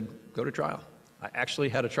 And I said, go to trial. I actually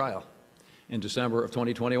had a trial in December of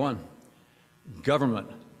 2021. Government.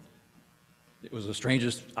 It was the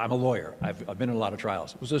strangest, I'm a lawyer, I've been in a lot of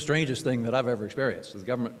trials. It was the strangest thing that I've ever experienced. The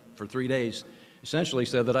government for 3 days essentially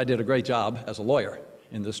said that I did a great job as a lawyer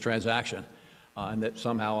in this transaction and that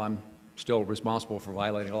somehow I'm still responsible for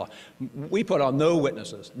violating the law. We put on no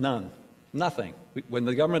witnesses, none, nothing. When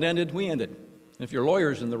the government ended, we ended. If your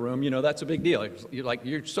lawyer's in the room, you know that's a big deal.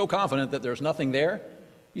 You're so confident that there's nothing there,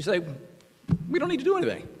 you say, we don't need to do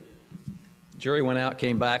anything. Jury went out,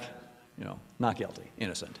 came back, you know, not guilty,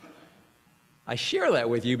 innocent. I share that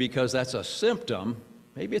with you because that's a symptom,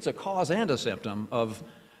 maybe it's a cause and a symptom of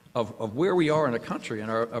where we are in a country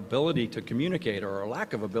and our ability to communicate or our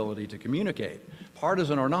lack of ability to communicate,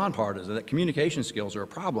 partisan or nonpartisan, that communication skills are a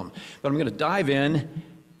problem. But I'm going to dive in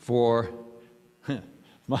for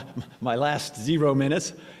my last 0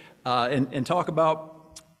 minutes and talk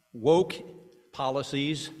about woke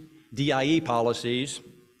policies, DIE policies,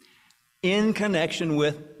 in connection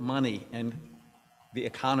with money and the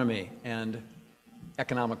economy and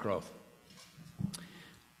economic growth.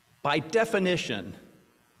 By definition,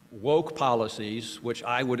 woke policies, which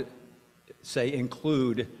I would say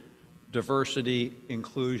include diversity,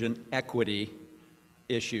 inclusion, equity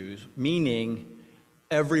issues, meaning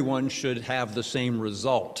everyone should have the same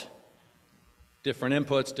result. Different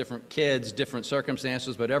inputs, different kids, different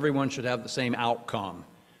circumstances, but everyone should have the same outcome.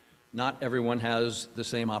 Not everyone has the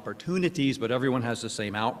same opportunities, but everyone has the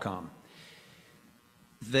same outcome.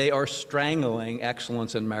 They are strangling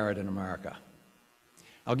excellence and merit in America.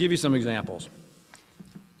 I'll give you some examples.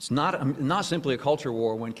 It's not simply a culture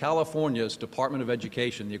war when California's Department of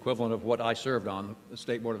Education, the equivalent of what I served on, the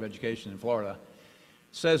State Board of Education in Florida,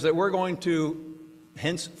 says that we're going to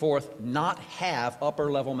henceforth not have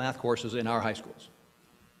upper-level math courses in our high schools.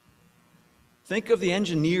 Think of the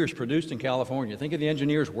engineers produced in California. Think of the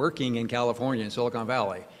engineers working in California, in Silicon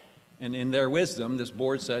Valley. And in their wisdom, this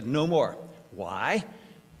board said, no more. Why?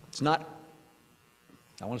 It's not,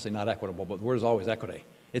 I want to say not equitable, but the word is always equity.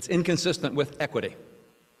 It's inconsistent with equity.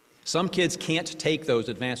 Some kids can't take those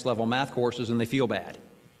advanced level math courses and they feel bad.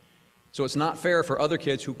 So it's not fair for other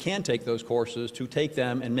kids who can take those courses to take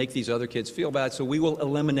them and make these other kids feel bad, so we will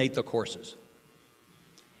eliminate the courses.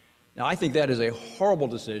 Now, I think that is a horrible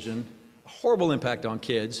decision, a horrible impact on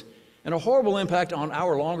kids, and a horrible impact on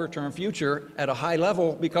our longer-term future at a high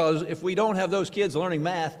level, because if we don't have those kids learning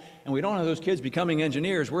math and we don't have those kids becoming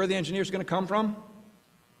engineers, where are the engineers going to come from?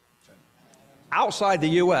 Outside the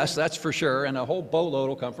U.S., that's for sure, and a whole boatload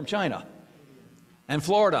will come from China and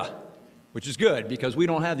Florida, which is good because we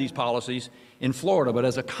don't have these policies in Florida. But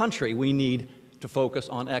as a country, we need to focus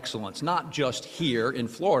on excellence, not just here in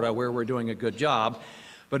Florida where we're doing a good job,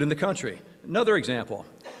 but in the country. Another example,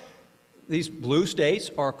 these blue states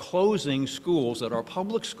are closing schools that are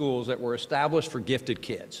public schools that were established for gifted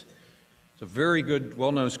kids. It's a very good,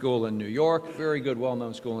 well-known school in New York, very good,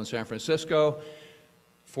 well-known school in San Francisco.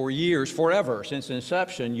 For years, forever, since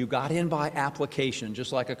inception, you got in by application,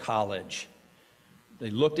 just like a college. They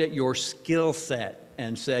looked at your skill set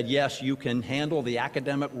and said, yes, you can handle the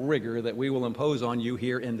academic rigor that we will impose on you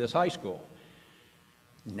here in this high school.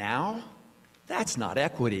 Now, that's not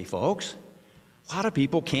equity, folks. A lot of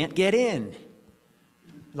people can't get in.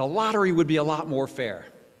 The lottery would be a lot more fair.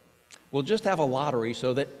 We'll just have a lottery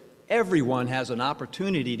so that everyone has an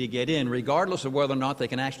opportunity to get in, regardless of whether or not they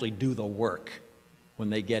can actually do the work when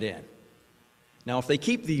they get in. Now, if they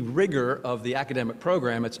keep the rigor of the academic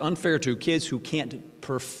program, it's unfair to kids who can't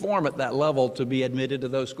perform at that level to be admitted to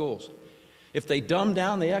those schools. If they dumb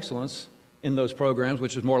down the excellence in those programs,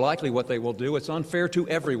 which is more likely what they will do, it's unfair to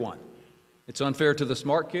everyone. It's unfair to the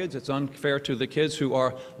smart kids. It's unfair to the kids who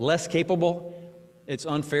are less capable. It's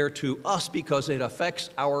unfair to us because it affects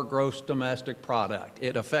our gross domestic product.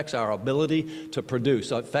 It affects our ability to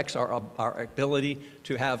produce. It affects our ability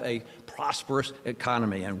to have a prosperous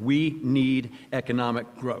economy, and we need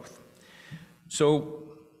economic growth. So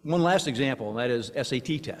one last example, and that is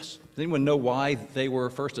SAT tests. Does anyone know why they were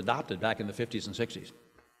first adopted back in the 50s and 60s?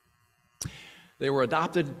 They were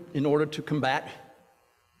adopted in order to combat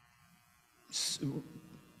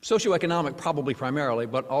socioeconomic, probably primarily,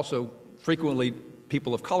 but also frequently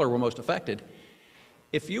people of color were most affected.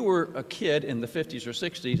 If you were a kid in the 50s or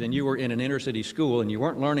 60s and you were in an inner city school and you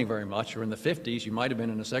weren't learning very much, or in the 50s you might have been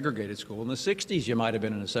in a segregated school, in the 60s you might have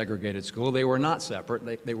been in a segregated school, they were not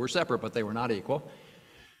separate, they were separate but they were not equal.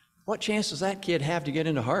 What chance does that kid have to get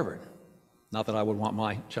into Harvard? Not that I would want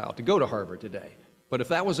my child to go to Harvard today, but if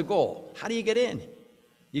that was a goal, how do you get in?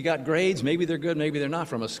 You got grades, maybe they're good, maybe they're not,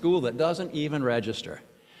 from a school that doesn't even register.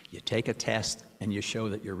 You take a test and you show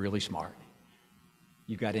that you're really smart.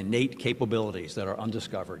 You've got innate capabilities that are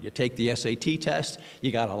undiscovered. You take the SAT test,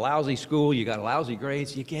 you got a lousy school, you got lousy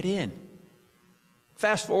grades, you get in.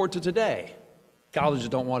 Fast forward to today. Colleges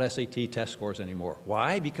don't want SAT test scores anymore.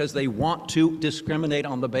 Why? Because they want to discriminate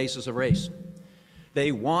on the basis of race.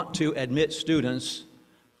 They want to admit students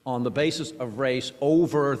on the basis of race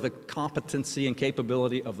over the competency and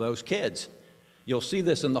capability of those kids. You'll see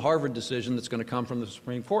this in the Harvard decision that's going to come from the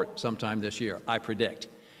Supreme Court sometime this year, I predict.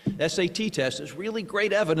 SAT test is really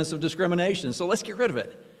great evidence of discrimination, so let's get rid of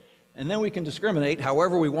it. And then we can discriminate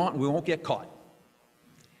however we want and we won't get caught.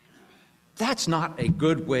 That's not a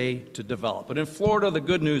good way to develop. But in Florida, the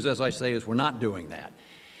good news, as I say, is we're not doing that.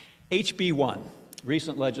 HB1,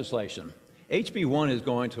 recent legislation. HB1 is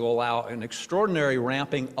going to allow an extraordinary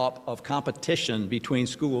ramping up of competition between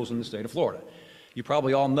schools in the state of Florida. You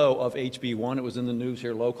probably all know of HB1. It was in the news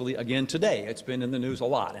here locally again today. It's been in the news a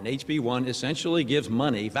lot. And HB1 essentially gives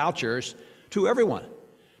money, vouchers, to everyone.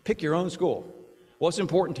 Pick your own school. What's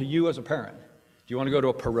important to you as a parent? Do you want to go to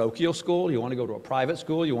a parochial school? Do you want to go to a private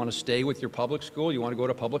school? You want to stay with your public school? You want to go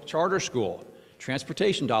to a public charter school?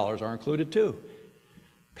 Transportation dollars are included too.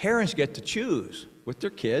 Parents get to choose with their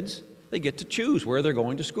kids. They get to choose where they're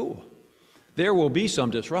going to school. There will be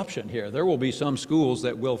some disruption here. There will be some schools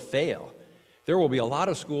that will fail. There will be a lot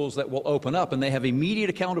of schools that will open up, and they have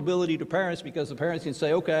immediate accountability to parents because the parents can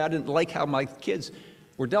say, okay, I didn't like how my kids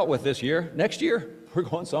were dealt with this year. Next year, we're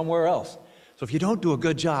going somewhere else. So if you don't do a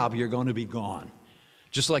good job, you're going to be gone.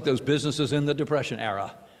 Just like those businesses in the Depression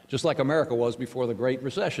era, just like America was before the Great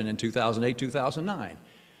Recession in 2008, 2009.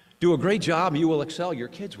 Do a great job, you will excel, your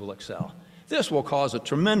kids will excel. This will cause a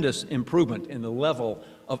tremendous improvement in the level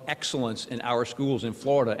of excellence in our schools in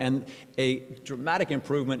Florida and a dramatic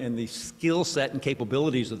improvement in the skill set and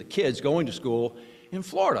capabilities of the kids going to school in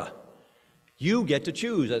Florida. You get to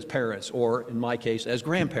choose as parents, or in my case, as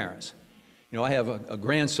grandparents. You know, I have a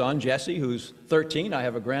grandson, Jesse, who's 13. I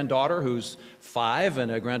have a granddaughter who's 5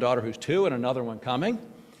 and a granddaughter who's 2 and another one coming.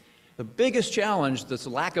 The biggest challenge this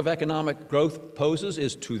lack of economic growth poses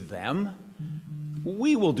is to them.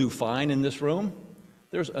 We will do fine in this room.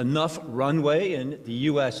 There's enough runway in the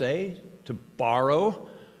USA to borrow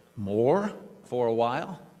more for a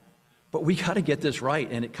while. But we got to get this right,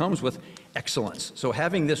 and it comes with excellence. So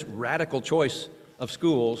having this radical choice of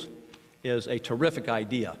schools is a terrific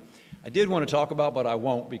idea. I did want to talk about, but I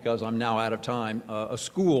won't because I'm now out of time, a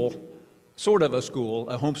school, sort of a school,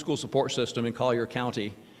 a homeschool support system in Collier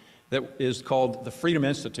County that is called the Freedom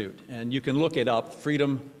Institute. And you can look it up,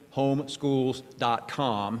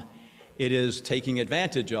 freedomhomeschools.com. It is taking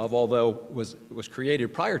advantage of, although it was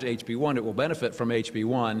created prior to HB1, it will benefit from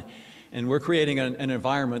HB1. And we're creating an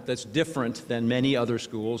environment that's different than many other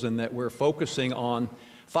schools in that we're focusing on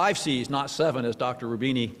 5 C's, not 7, as Dr.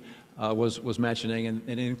 Rubini was mentioning, and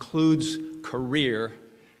it includes career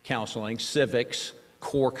counseling, civics,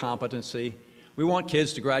 core competency. We want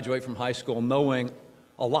kids to graduate from high school knowing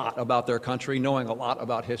a lot about their country, knowing a lot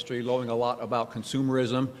about history, knowing a lot about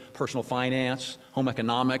consumerism, personal finance, home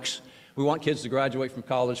economics. We want kids to graduate from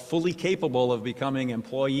college fully capable of becoming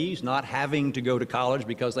employees, not having to go to college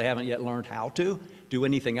because they haven't yet learned how to do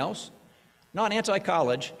anything else. Not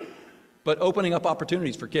anti-college, but opening up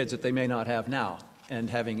opportunities for kids that they may not have now, and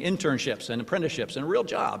having internships and apprenticeships and real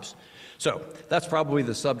jobs. So that's probably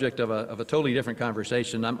the subject of a totally different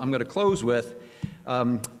conversation. I'm going to close with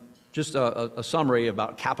just a summary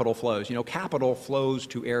about capital flows. You know, capital flows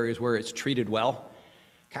to areas where it's treated well.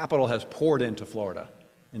 Capital has poured into Florida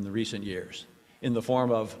in the recent years in the form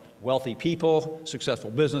of wealthy people, successful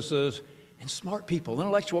businesses, and smart people.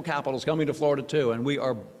 Intellectual capital is coming to Florida too, and we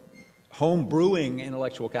are home brewing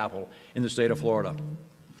intellectual capital in the state of Florida.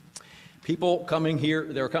 People coming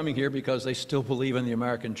here, they're coming here because they still believe in the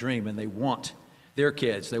American dream and they want their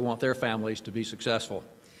kids, they want their families to be successful.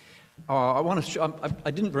 I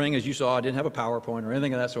didn't bring, as you saw, I didn't have a PowerPoint or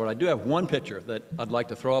anything of that sort. I do have one picture that I'd like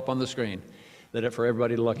to throw up on the screen. for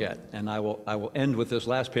everybody to look at. And I will end with this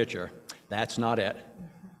last picture. That's not it.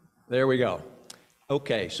 There we go.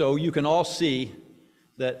 Okay, so you can all see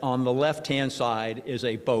that on the left-hand side is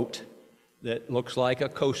a boat that looks like a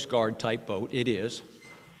Coast Guard type boat. It is.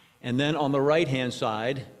 And then on the right-hand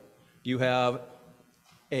side, you have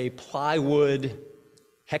a plywood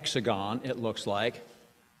hexagon, it looks like,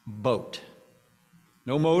 boat.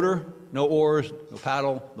 No motor, no oars, no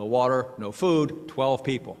paddle, no water, no food, 12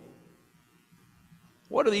 people.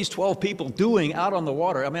 What are these 12 people doing out on the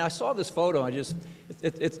water? I mean, I saw this photo,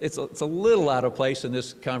 it's a little out of place in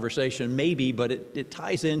this conversation, maybe, but it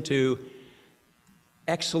ties into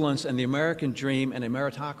excellence and the American dream and a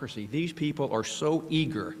meritocracy. These people are so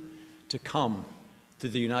eager to come to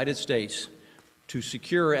the United States to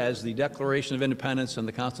secure, as the Declaration of Independence and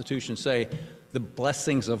the Constitution say, the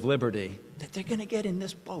blessings of liberty, that they're going to get in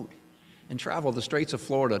this boat and travel the Straits of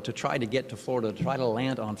Florida to try to get to Florida, to try to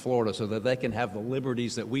land on Florida so that they can have the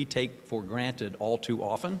liberties that we take for granted all too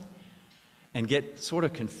often, and get sort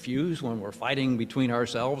of confused when we're fighting between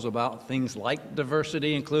ourselves about things like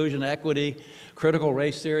diversity, inclusion, equity, critical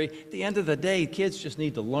race theory. At the end of the day, kids just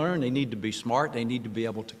need to learn, they need to be smart, they need to be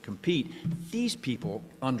able to compete. These people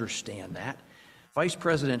understand that. Vice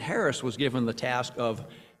President Harris was given the task of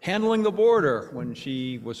handling the border when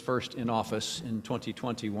she was first in office in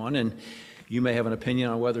 2021, and you may have an opinion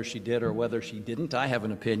on whether she did or whether she didn't. I have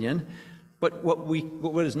an opinion. But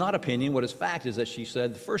what is not opinion, what is fact, is that she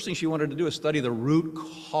said the first thing she wanted to do is study the root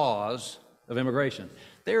cause of immigration.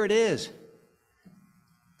 There it is.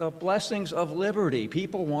 The blessings of liberty.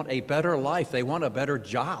 People want a better life. They want a better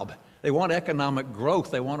job. They want economic growth.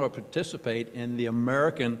 They want to participate in the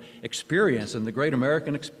American experience and the great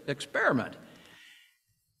American experiment.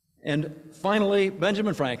 And finally,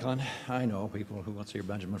 Benjamin Franklin. I know people who want to hear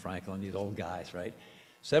Benjamin Franklin, these old guys, right?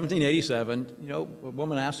 1787, you know, a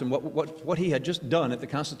woman asked him what he had just done at the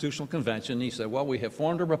Constitutional Convention. He said, well, we have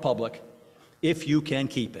formed a republic if you can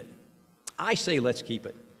keep it. I say let's keep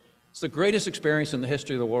it. It's the greatest experience in the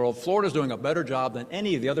history of the world. Florida's doing a better job than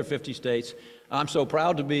any of the other 50 states. I'm so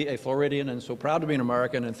proud to be a Floridian and so proud to be an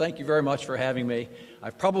American, and thank you very much for having me.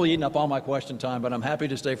 I've probably eaten up all my question time, but I'm happy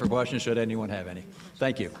to stay for questions should anyone have any.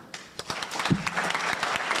 Thank you.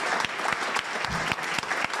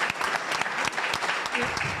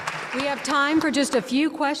 We have time for just a few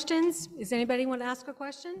questions. Does anybody want to ask a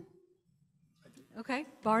question? Okay,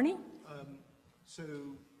 Barney? So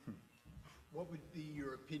what would be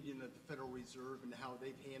your opinion of the Federal Reserve and how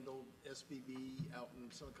they've handled SVB out in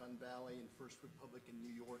Silicon Valley and First Republic in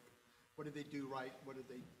New York? What did they do right? What did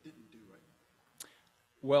they didn't do right?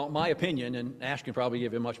 Well, my opinion, and Ash can probably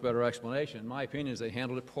give you a much better explanation, my opinion is they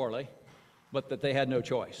handled it poorly, but that they had no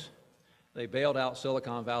choice. They bailed out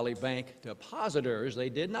Silicon Valley Bank depositors. They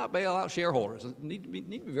did not bail out shareholders. Need to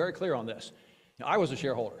be very clear on this. Now, I was a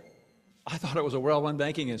shareholder. I thought it was a well-run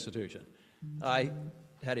banking institution. I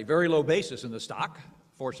had a very low basis in the stock,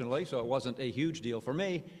 fortunately, so it wasn't a huge deal for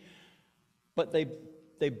me. But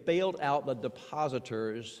they bailed out the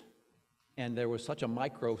depositors, and there was such a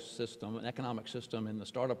micro system, an economic system in the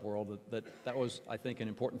startup world that was, I think, an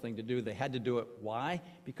important thing to do. They had to do it. Why?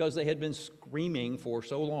 Because they had been screaming for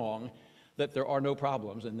so long that there are no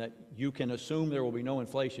problems and that you can assume there will be no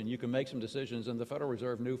inflation. You can make some decisions, and the Federal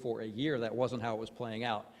Reserve knew for a year that wasn't how it was playing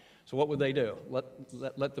out. So what would they do?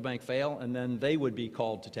 Let the bank fail, and then they would be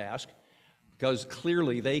called to task, because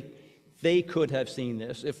clearly they could have seen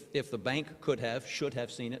this. If the bank should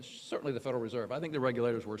have seen it, certainly the Federal Reserve. I think the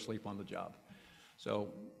regulators were asleep on the job.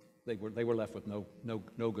 So they were left with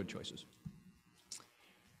no good choices.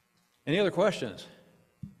 Any other questions?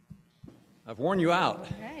 I've worn you out.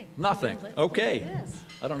 Okay. Nothing. Okay.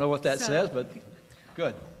 I don't know what that says, but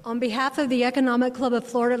good. On behalf of the Economic Club of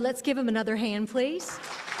Florida, let's give them another hand, please.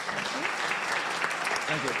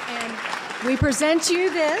 Thank you. And we present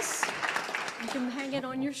you this. You can hang it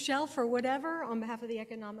on your shelf or whatever on behalf of the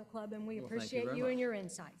Economic Club, and we appreciate very you much. and your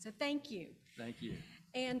insights. So thank you. Thank you.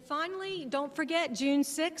 And finally, don't forget, June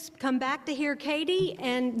 6th, come back to hear Katie,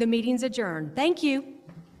 and the meeting's adjourned. Thank you. We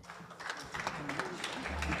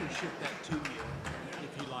can ship that to you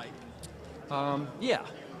if you like. Yeah.